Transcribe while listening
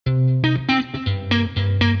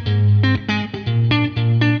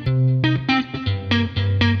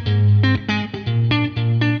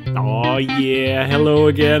yeah, hello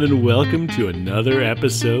again and welcome to another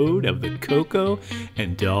episode of the Coco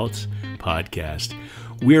and Daltz podcast.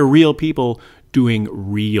 We're real people doing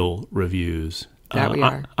real reviews. That we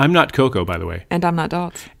are. I'm not Coco, by the way. And I'm not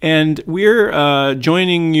Daltz. And we're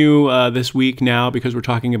joining you this week now because we're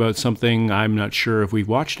talking about something I'm not sure if we've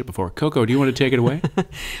watched it before. Coco, do you want to take it away?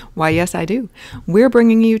 Why, yes, I do. We're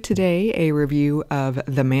bringing you today a review of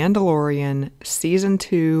The Mandalorian, Season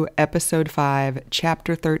 2, Episode 5,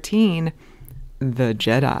 Chapter 13, The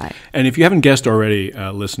Jedi. And if you haven't guessed already,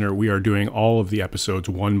 listener, we are doing all of the episodes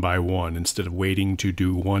one by one instead of waiting to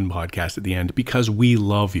do one podcast at the end because we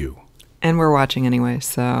love you. And we're watching anyway,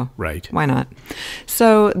 so right. Why not?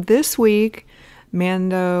 So this week,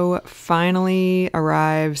 Mando finally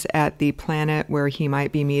arrives at the planet where he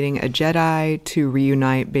might be meeting a Jedi to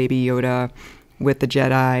reunite Baby Yoda with the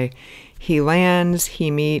Jedi. He lands,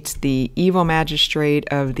 he meets the evil magistrate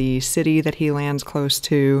of the city that he lands close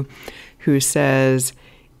to, who says,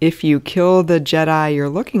 if you kill the Jedi you're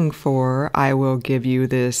looking for, I will give you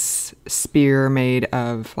this spear made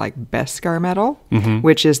of like Beskar metal,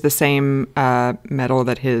 which is the same metal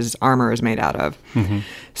that his armor is made out of.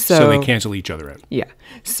 So they cancel each other out. Yeah.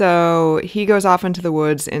 So he goes off into the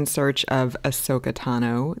woods in search of Ahsoka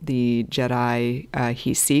Tano, the Jedi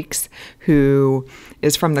he seeks, who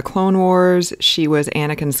is from the Clone Wars. She was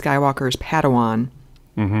Anakin Skywalker's Padawan.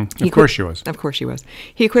 Of course she was. Of course she was.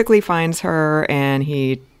 He quickly finds her and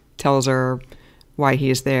he tells her why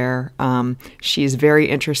he's there. She's very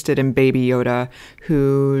interested in Baby Yoda,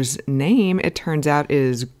 whose name, it turns out,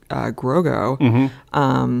 is Grogu.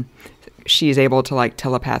 She's able to like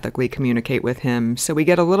telepathically communicate with him. So we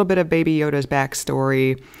get a little bit of Baby Yoda's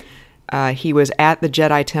backstory. He was at the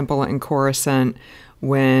Jedi Temple in Coruscant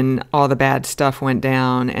when all the bad stuff went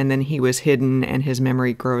down, and then he was hidden and his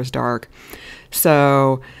memory grows dark.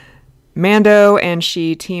 So Mando and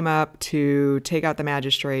she team up to take out the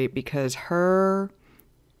magistrate because her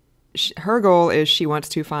goal is she wants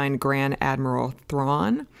to find Grand Admiral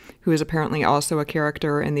Thrawn, who is apparently also a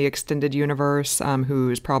character in the extended universe,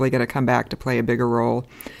 who's probably going to come back to play a bigger role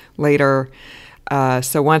later.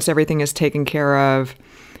 So once everything is taken care of,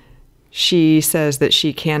 she says that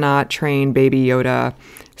she cannot train Baby Yoda,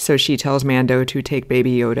 so she tells Mando to take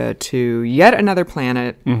Baby Yoda to yet another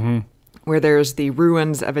planet where there's the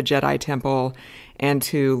ruins of a Jedi temple, and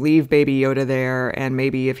to leave Baby Yoda there, and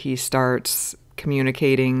maybe if he starts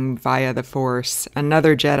communicating via the Force,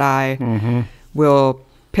 another Jedi will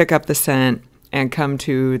pick up the scent and come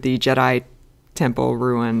to the Jedi temple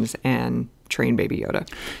ruins and train Baby Yoda.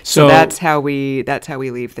 So that's how we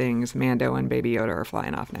leave things. Mando and Baby Yoda are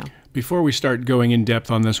flying off now. Before we start going in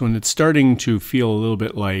depth on this one, it's starting to feel a little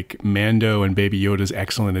bit like Mando and Baby Yoda's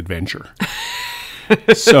Excellent Adventure.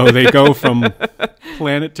 So they go from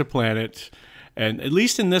planet to planet, and at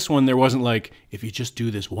least in this one, there wasn't like, if you just do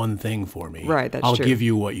this one thing for me, right, that's I'll true. give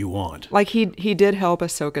you what you want. Like he did help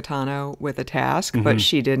Ahsoka Tano with a task, but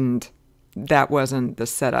she didn't. That wasn't the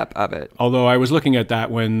setup of it. Although I was looking at that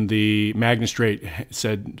when the magistrate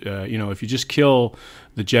said, if you just kill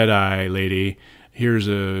the Jedi lady, here's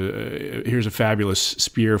a fabulous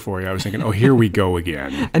spear for you. I was thinking, oh, here we go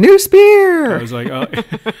again. A new spear! I was like, oh.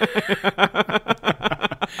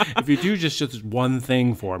 If you do just this one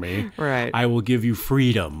thing for me, right, I will give you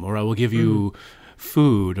freedom, or I will give you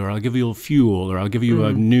food, or I'll give you fuel, or I'll give you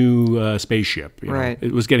a new spaceship. Right.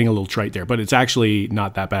 It was getting a little trite there, but it's actually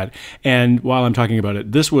not that bad. And while I'm talking about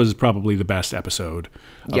it, this was probably the best episode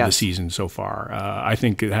of the season so far. I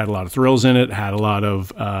think it had a lot of thrills in it, had a lot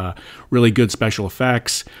of really good special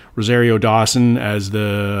effects. Rosario Dawson as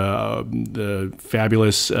the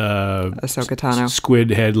fabulous Ahsoka Tano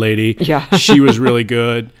squid head lady. Yeah. She was really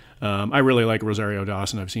good. I really like Rosario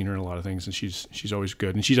Dawson. I've seen her in a lot of things, and she's always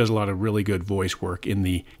good. And she does a lot of really good voice work in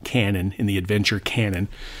the canon, in the adventure canon.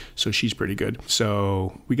 So she's pretty good.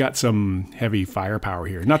 So we got some heavy firepower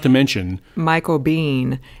here. Not to mention Michael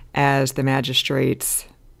Biehn as the magistrate's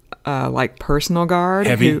personal guard.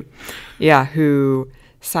 Heavy. Who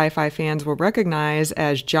sci-fi fans will recognize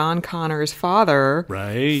as John Connor's father,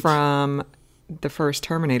 right, from the first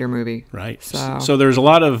Terminator movie. Right. So there's a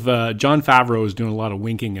lot of Jon Favreau is doing a lot of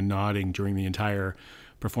winking and nodding during the entire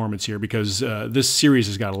performance here because this series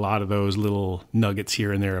has got a lot of those little nuggets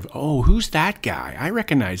here and there of, oh, who's that guy? I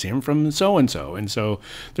recognize him from so-and-so. And so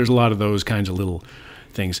there's a lot of those kinds of little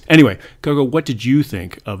things. Anyway, Coco, what did you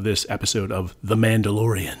think of this episode of The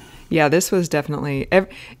Mandalorian? Yeah, this was definitely...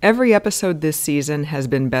 Every episode this season has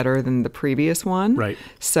been better than the previous one. Right.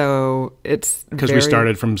 So it's because we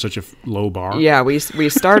started from such a low bar. Yeah, we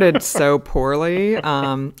started so poorly.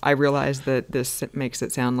 I realize that this makes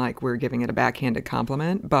it sound like we're giving it a backhanded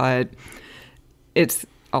compliment, but it's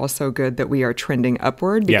also good that we are trending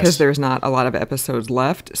upward because Yes. there's not a lot of episodes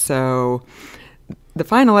left. So the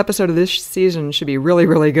final episode of this season should be really,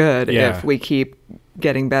 really good if we keep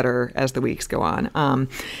getting better as the weeks go on.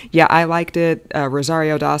 Yeah, I liked it.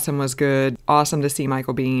 Rosario Dawson was good. Awesome to see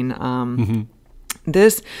Michael Biehn.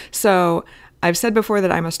 So I've said before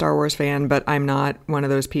that I'm a Star Wars fan, but I'm not one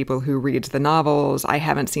of those people who reads the novels. I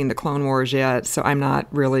haven't seen the Clone Wars yet, so I'm not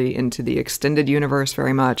really into the extended universe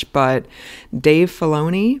very much. But Dave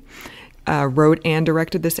Filoni wrote and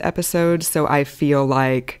directed this episode, so I feel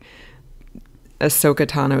like Ahsoka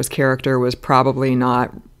Tano's character was probably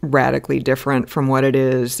not radically different from what it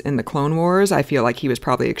is in the Clone Wars. I feel like he was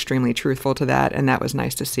probably extremely truthful to that, and that was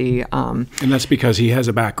nice to see. And that's because he has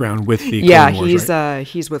a background with the Clone Wars, right?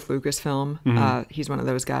 He's with Lucasfilm. He's one of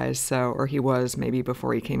those guys. So, or he was maybe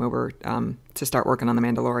before he came over to start working on the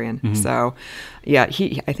Mandalorian. So, yeah,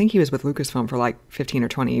 I think he was with Lucasfilm for like 15 or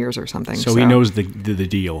 20 years or something. So he knows the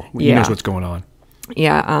deal. He knows what's going on.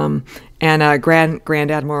 Yeah, and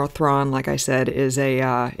Grand Admiral Thrawn, like I said, is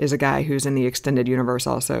a guy who's in the extended universe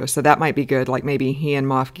also. So that might be good. Like maybe he and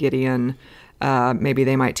Moff Gideon, maybe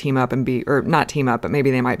they might team up and be, or not team up, but maybe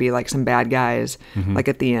they might be like some bad guys, like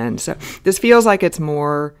at the end. So this feels like it's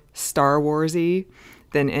more Star Warsy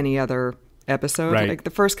than any other episode. Right. Like the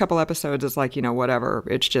first couple episodes is like, whatever.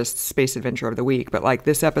 It's just space adventure of the week. But like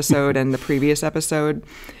this episode and the previous episode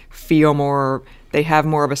feel more. They have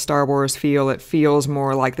more of a Star Wars feel. It feels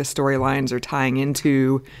more like the storylines are tying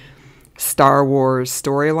into Star Wars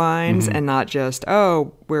storylines and not just,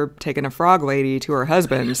 oh, we're taking a frog lady to her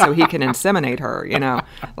husband so he can inseminate her,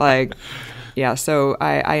 Like, yeah, so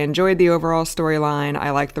I enjoyed the overall storyline. I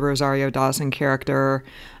liked the Rosario Dawson character.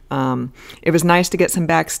 It was nice to get some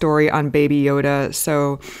backstory on Baby Yoda.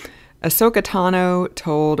 So Ahsoka Tano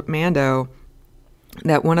told Mando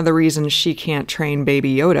that one of the reasons she can't train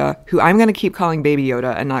Baby Yoda, who I'm going to keep calling Baby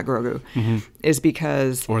Yoda and not Grogu, is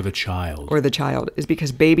because... Or the child. Is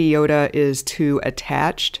because Baby Yoda is too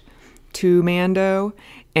attached to Mando,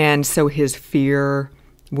 and so his fear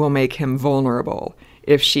will make him vulnerable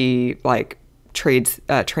if she, trains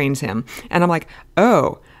him. And I'm like,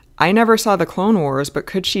 oh... I never saw the Clone Wars, but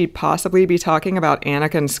could she possibly be talking about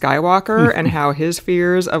Anakin Skywalker and how his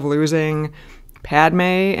fears of losing Padme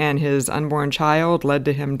and his unborn child led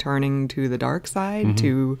to him turning to the dark side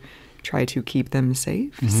to try to keep them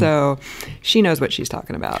safe? So she knows what she's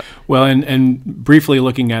talking about. Well, and briefly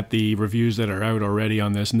looking at the reviews that are out already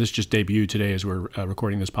on this, and this just debuted today as we're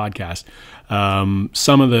recording this podcast.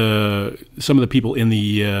 Some of the people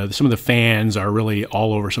in some of the fans are really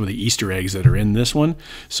all over some of the Easter eggs that are in this one,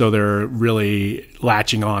 so they're really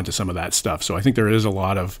latching on to some of that stuff. So I think there is a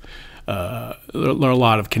lot of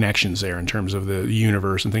connections there in terms of the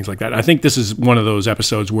universe and things like that. I think this is one of those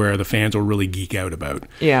episodes where the fans will really geek out about.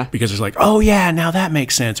 Yeah. Because it's like, oh yeah, now that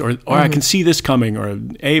makes sense. Or I can see this coming, or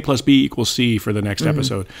A plus B equals C for the next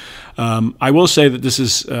episode. I will say that this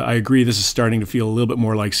is, I agree, this is starting to feel a little bit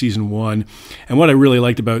more like season one. And what I really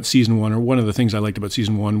liked about season one, or one of the things I liked about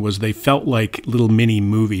season one, was they felt like little mini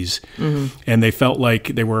movies. And they felt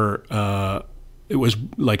like they were, it was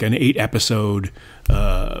like an 8-episode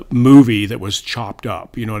movie that was chopped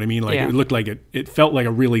up. You know what I mean? Like it looked like it felt like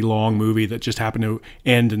a really long movie that just happened to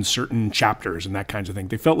end in certain chapters and that kinds of thing.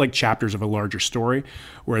 They felt like chapters of a larger story,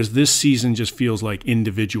 whereas this season just feels like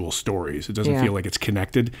individual stories. It doesn't feel like it's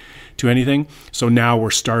connected to anything. So now we're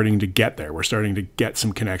starting to get there. We're starting to get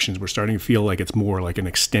some connections. We're starting to feel like it's more like an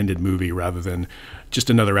extended movie rather than just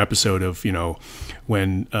another episode of,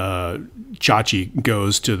 when Chachi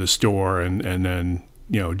goes to the store and then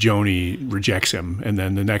Joni rejects him, and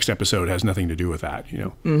then the next episode has nothing to do with that.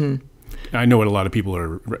 I know what a lot of people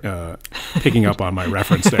are picking up on my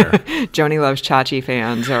reference there. Joni Loves Chachi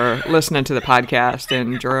fans are listening to the podcast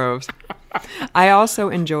in droves. I also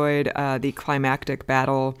enjoyed the climactic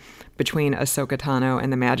battle between Ahsoka Tano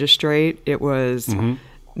and the Magistrate. It was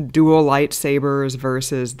dual lightsabers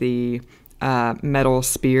versus the metal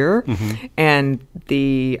spear, and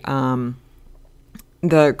the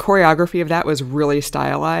choreography of that was really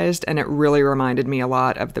stylized, and it really reminded me a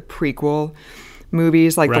lot of the prequel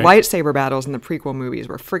movies. Like the lightsaber battles in the prequel movies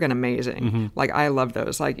were friggin' amazing. Like I love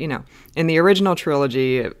those. Like, in the original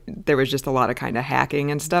trilogy, there was just a lot of kind of hacking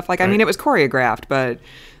and stuff. Like, I mean, it was choreographed, but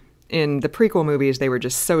in the prequel movies, they were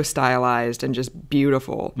just so stylized and just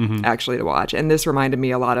beautiful, actually, to watch. And this reminded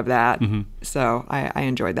me a lot of that. So I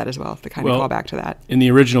enjoyed that as well, to kind of call back to that. In the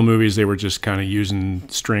original movies, they were just kind of using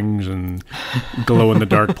strings and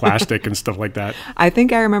glow-in-the-dark plastic and stuff like that. I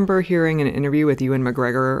think I remember hearing an interview with Ewan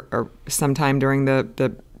McGregor or sometime during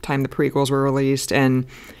the time the prequels were released, and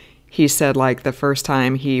he said, like, the first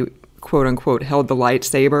time he, quote-unquote, held the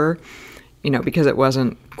lightsaber, because it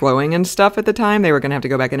wasn't glowing and stuff at the time, they were going to have to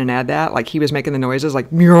go back in and add that. Like, he was making the noises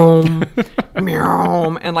like, meow,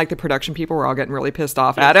 meow. And, like, the production people were all getting really pissed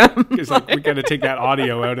off at him. It's like, we got to take that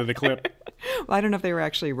audio out of the clip. Well, I don't know if they were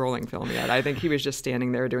actually rolling film yet. I think he was just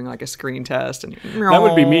standing there doing, like, a screen test. And that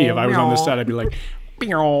would be me if I was on this set. I'd be like,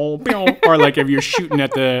 pew, pew. Or like if you're shooting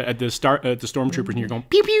at the stormtroopers and you're going,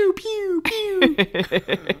 pew, pew, pew, pew.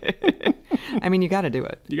 I mean, you got to do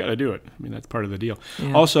it. You got to do it. I mean, that's part of the deal.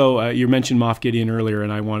 Yeah. Also, you mentioned Moff Gideon earlier,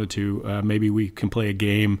 and I wanted to, maybe we can play a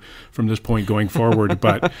game from this point going forward,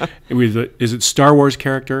 but is it Star Wars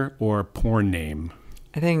character or porn name?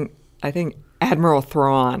 I think Admiral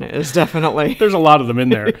Thrawn is definitely... There's a lot of them in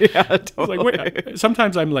there. Yeah, totally. Like, wait,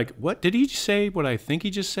 sometimes I'm like, what? Did he say what I think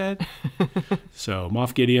he just said? So,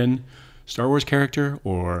 Moff Gideon, Star Wars character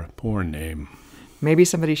or porn name? Maybe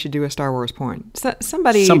somebody should do a Star Wars porn.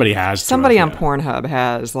 Somebody has. Somebody on Pornhub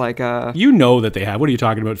has like a... You know that they have. What are you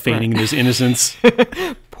talking about? Feigning this innocence?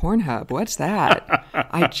 Pornhub, what's that?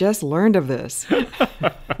 I just learned of this.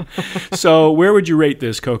 So where would you rate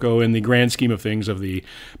this, Coco, in the grand scheme of things of the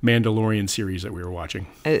Mandalorian series that we were watching?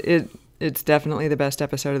 It's definitely the best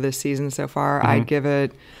episode of this season so far. Mm-hmm. I'd give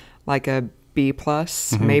it like a B+,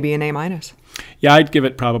 maybe an A-. Yeah, I'd give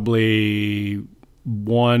it probably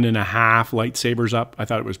 1.5 lightsabers up. I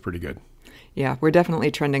thought it was pretty good. Yeah, we're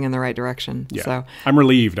definitely trending in the right direction. Yeah. So I'm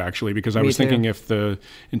relieved, actually, because I was too. thinking if the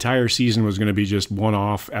entire season was going to be just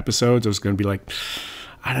one-off episodes, I was going to be like,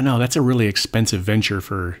 I don't know, that's a really expensive venture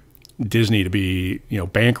for Disney to be,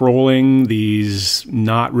 bankrolling these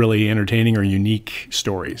not really entertaining or unique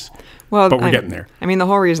stories. Well, but we're getting there. I mean, the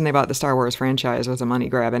whole reason they bought the Star Wars franchise was a money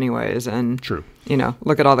grab anyways. And, True.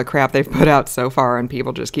 Look at all the crap they've put out so far and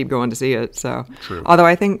people just keep going to see it. So, True. Although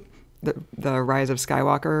I think the Rise of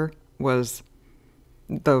Skywalker was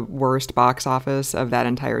the worst box office of that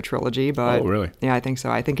entire trilogy. But, oh, really? Yeah, I think so.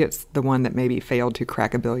 I think it's the one that maybe failed to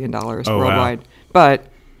crack $1 billion Wow. worldwide. But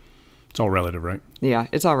it's all relative, right? Yeah,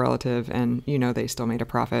 it's all relative. And, they still made a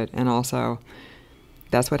profit. And also,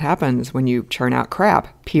 that's what happens when you churn out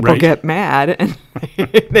crap. People get mad and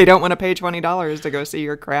they don't want to pay $20 to go see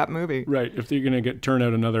your crap movie. Right. If they're going to turn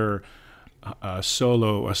out another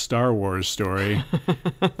Solo, a Star Wars story,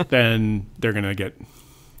 then they're going to get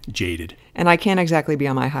jaded. And I can't exactly be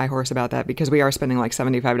on my high horse about that because we are spending like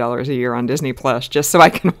 $75 a year on Disney Plus just so I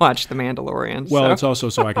can watch The Mandalorian. Well, it's also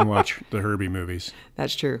so I can watch the Herbie movies.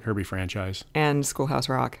 That's true. Herbie franchise. And Schoolhouse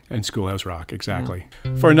Rock. And Schoolhouse Rock, exactly.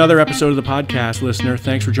 Yeah. For another episode of the podcast, listener,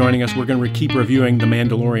 thanks for joining us. We're going to keep reviewing The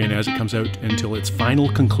Mandalorian as it comes out until its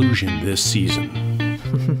final conclusion this season.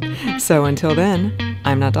 So until then,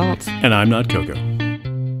 I'm not Daltz. And I'm not Coco.